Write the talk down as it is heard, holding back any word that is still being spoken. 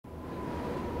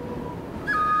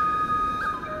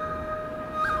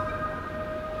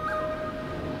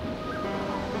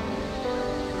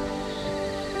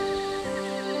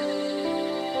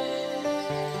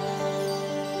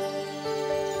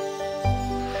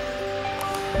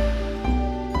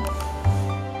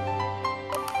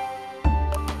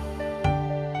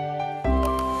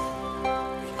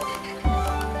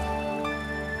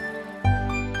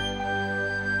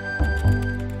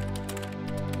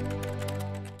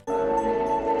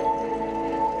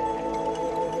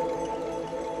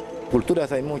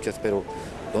Culturas hay muchas, pero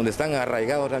donde están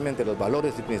arraigados realmente los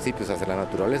valores y principios hacia la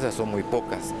naturaleza son muy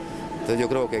pocas. Entonces yo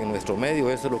creo que en nuestro medio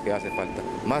eso es lo que hace falta.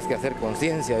 Más que hacer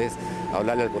conciencia es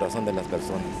hablarle al corazón de las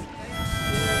personas.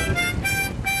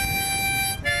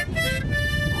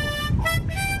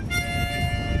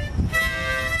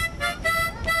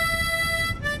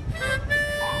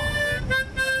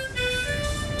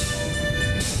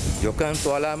 Yo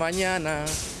canto a la mañana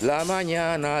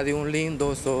de un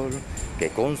lindo sol, que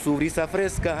con su brisa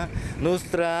fresca nos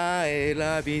trae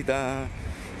la vida.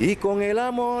 Y con el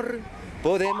amor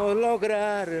podemos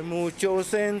lograr mucho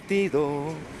sentido.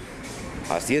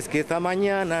 Así es que esta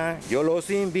mañana yo los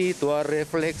invito a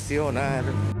reflexionar.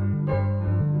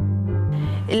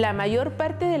 La mayor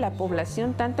parte de la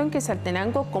población, tanto en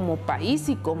Quetzaltenango como país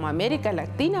y como América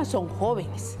Latina, son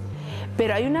jóvenes.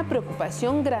 Pero hay una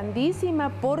preocupación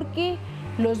grandísima porque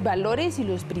los valores y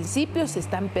los principios se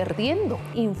están perdiendo,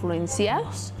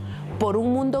 influenciados por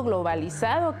un mundo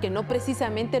globalizado que no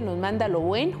precisamente nos manda lo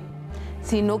bueno,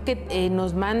 sino que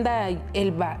nos manda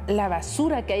la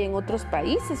basura que hay en otros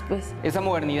países, pues. Esa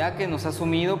modernidad que nos ha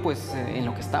sumido, pues, en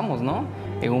lo que estamos, ¿no?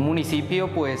 En un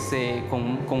municipio, pues,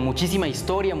 con muchísima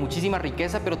historia, muchísima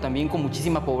riqueza, pero también con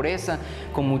muchísima pobreza,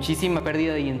 con muchísima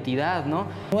pérdida de identidad, ¿no?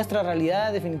 Nuestra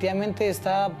realidad definitivamente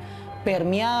está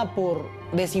permeada por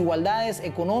desigualdades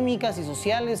económicas y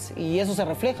sociales, y eso se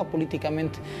refleja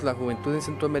políticamente. La juventud en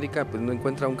Centroamérica pues no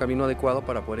encuentra un camino adecuado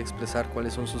para poder expresar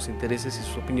cuáles son sus intereses y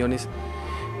sus opiniones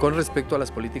con respecto a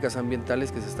las políticas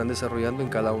ambientales que se están desarrollando en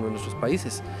cada uno de nuestros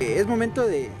países. Es momento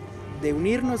de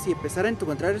unirnos y empezar a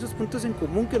encontrar esos puntos en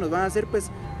común que nos van a hacer,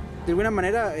 pues, de alguna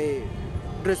manera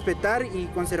respetar y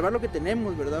conservar lo que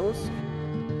tenemos, ¿verdad vos?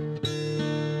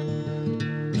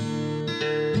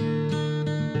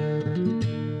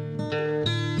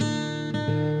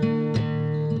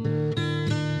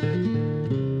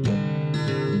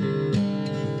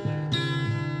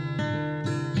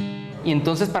 Y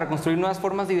entonces, para construir nuevas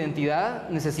formas de identidad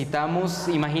necesitamos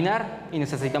imaginar y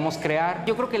necesitamos crear.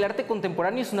 Yo creo que el arte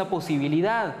contemporáneo es una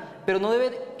posibilidad, pero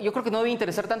yo creo que no debe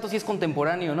interesar tanto si es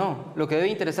contemporáneo o no. Lo que debe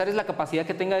interesar es la capacidad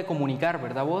que tenga de comunicar,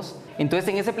 ¿verdad vos? Entonces,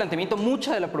 en ese planteamiento,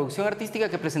 mucha de la producción artística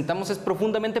que presentamos es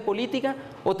profundamente política,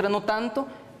 otra no tanto,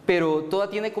 pero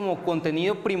toda tiene como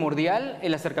contenido primordial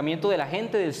el acercamiento de la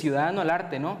gente, del ciudadano al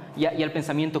arte, ¿no? Y al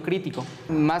pensamiento crítico.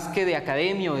 Más que de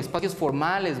academia o de espacios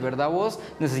formales, ¿verdad vos?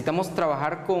 Necesitamos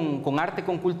trabajar con arte,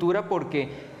 con cultura, porque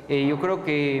yo creo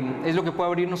que es lo que puede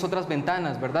abrirnos otras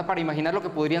ventanas, ¿verdad? Para imaginar lo que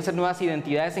podrían ser nuevas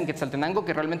identidades en Quetzaltenango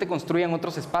que realmente construyan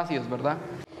otros espacios, ¿verdad?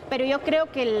 Pero yo creo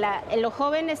que los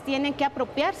jóvenes tienen que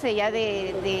apropiarse ya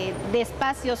de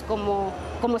espacios como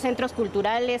centros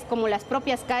culturales, como las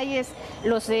propias calles,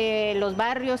 los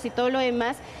barrios y todo lo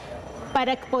demás,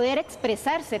 para poder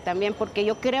expresarse también, porque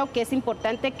yo creo que es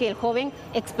importante que el joven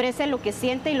exprese lo que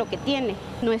siente y lo que tiene.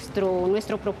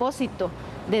 Nuestro propósito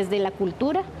desde la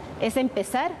cultura es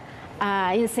empezar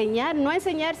a enseñar, no a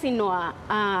enseñar, sino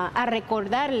a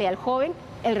recordarle al joven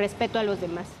el respeto a los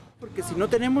demás. Porque si no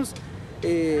tenemos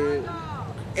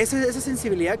esa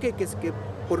sensibilidad que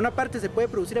por una parte se puede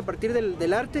producir a partir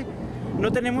del arte,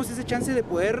 no tenemos ese chance de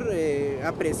poder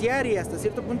apreciar y hasta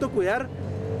cierto punto cuidar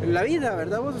la vida,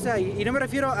 ¿verdad vos? O sea, y no me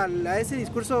refiero a ese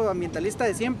discurso ambientalista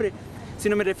de siempre,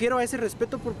 sino me refiero a ese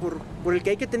respeto por el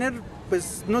que hay que tener,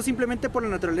 pues no simplemente por la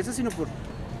naturaleza, sino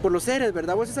por los seres,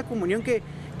 ¿verdad vos? Esa comunión que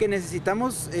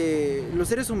necesitamos los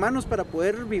seres humanos para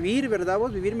poder vivir, ¿verdad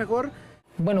vos? Vivir mejor.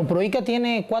 Bueno, Proica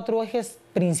tiene 4 ejes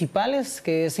principales,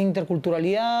 que es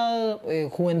interculturalidad,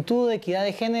 juventud, equidad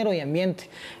de género y ambiente.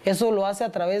 Eso lo hace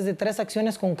a través de 3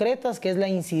 acciones concretas, que es la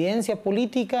incidencia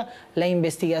política, la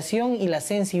investigación y la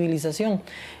sensibilización.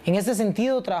 En este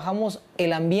sentido, trabajamos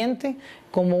el ambiente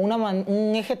como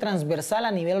un eje transversal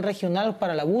a nivel regional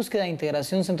para la búsqueda de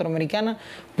integración centroamericana,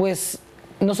 pues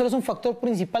no solo es un factor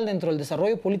principal dentro del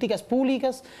desarrollo de políticas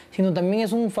públicas, sino también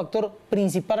es un factor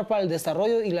principal para el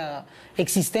desarrollo y la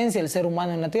existencia del ser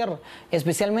humano en la Tierra,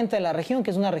 especialmente de la región,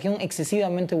 que es una región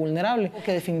excesivamente vulnerable,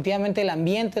 que definitivamente el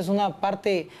ambiente es una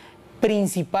parte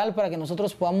principal para que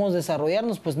nosotros podamos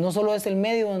desarrollarnos, pues no solo es el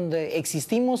medio donde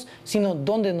existimos, sino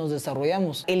donde nos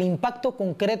desarrollamos. El impacto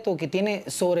concreto que tiene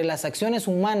sobre las acciones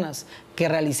humanas que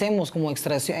realicemos, como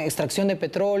extracción de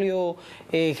petróleo,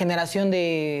 generación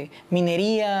de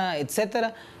minería,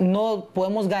 etcétera, no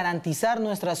podemos garantizar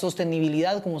nuestra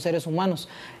sostenibilidad como seres humanos.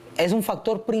 Es un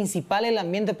factor principal el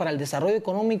ambiente para el desarrollo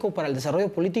económico, para el desarrollo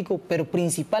político, pero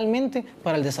principalmente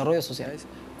para el desarrollo social.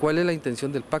 ¿Cuál es la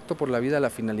intención del Pacto por la Vida, la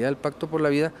finalidad del Pacto por la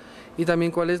Vida y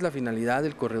también cuál es la finalidad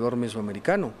del corredor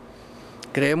mesoamericano?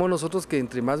 Creemos nosotros que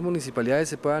entre más municipalidades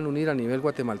se puedan unir a nivel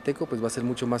guatemalteco, pues va a ser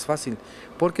mucho más fácil,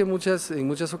 porque en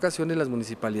muchas ocasiones las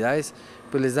municipalidades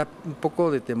pues les da un poco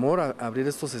de temor a abrir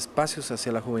estos espacios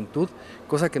hacia la juventud,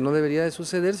 cosa que no debería de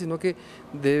suceder, sino que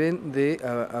deben de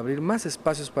abrir más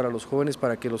espacios para los jóvenes,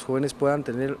 para que los jóvenes puedan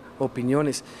tener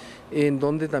opiniones, en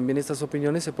donde también estas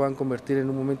opiniones se puedan convertir en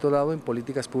un momento dado en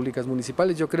políticas públicas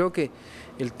municipales. Yo creo que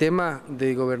el tema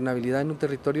de gobernabilidad en un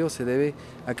territorio se debe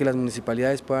a que las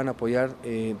municipalidades puedan apoyar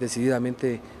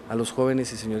decididamente a los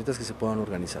jóvenes y señoritas que se puedan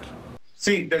organizar.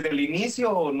 Sí, desde el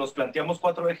inicio nos planteamos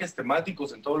 4 ejes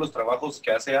temáticos en todos los trabajos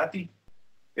que hace ATI,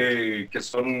 que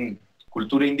son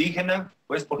cultura indígena,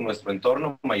 pues por nuestro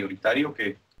entorno mayoritario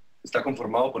que está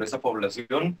conformado por esa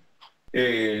población,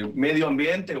 medio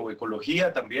ambiente o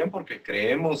ecología también, porque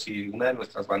creemos y una de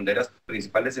nuestras banderas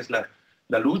principales es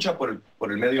la lucha por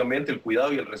el medio ambiente, el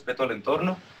cuidado y el respeto al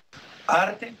entorno.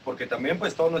 Arte, porque también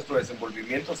pues todo nuestro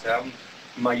desenvolvimiento se da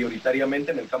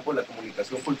mayoritariamente en el campo de la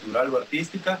comunicación cultural o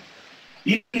artística,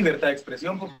 y libertad de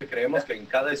expresión, porque creemos que en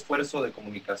cada esfuerzo de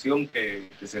comunicación que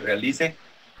se realice,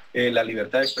 la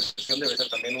libertad de expresión debe ser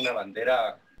también una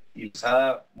bandera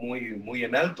izada muy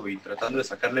en alto y tratando de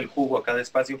sacarle el jugo a cada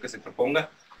espacio que se proponga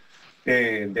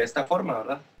de esta forma,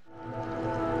 ¿verdad?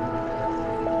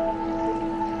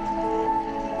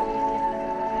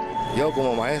 Yo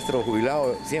como maestro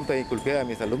jubilado siempre inculqué a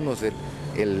mis alumnos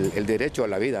el derecho a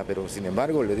la vida, pero sin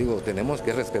embargo les digo, tenemos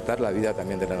que respetar la vida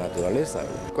también de la naturaleza.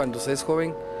 Cuando se es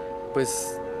joven,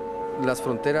 pues las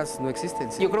fronteras no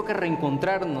existen. ¿Sí? Yo creo que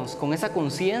reencontrarnos con esa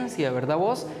conciencia, ¿verdad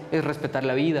vos? Es respetar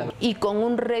la vida. Y con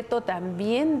un reto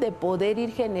también de poder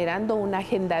ir generando una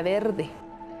agenda verde.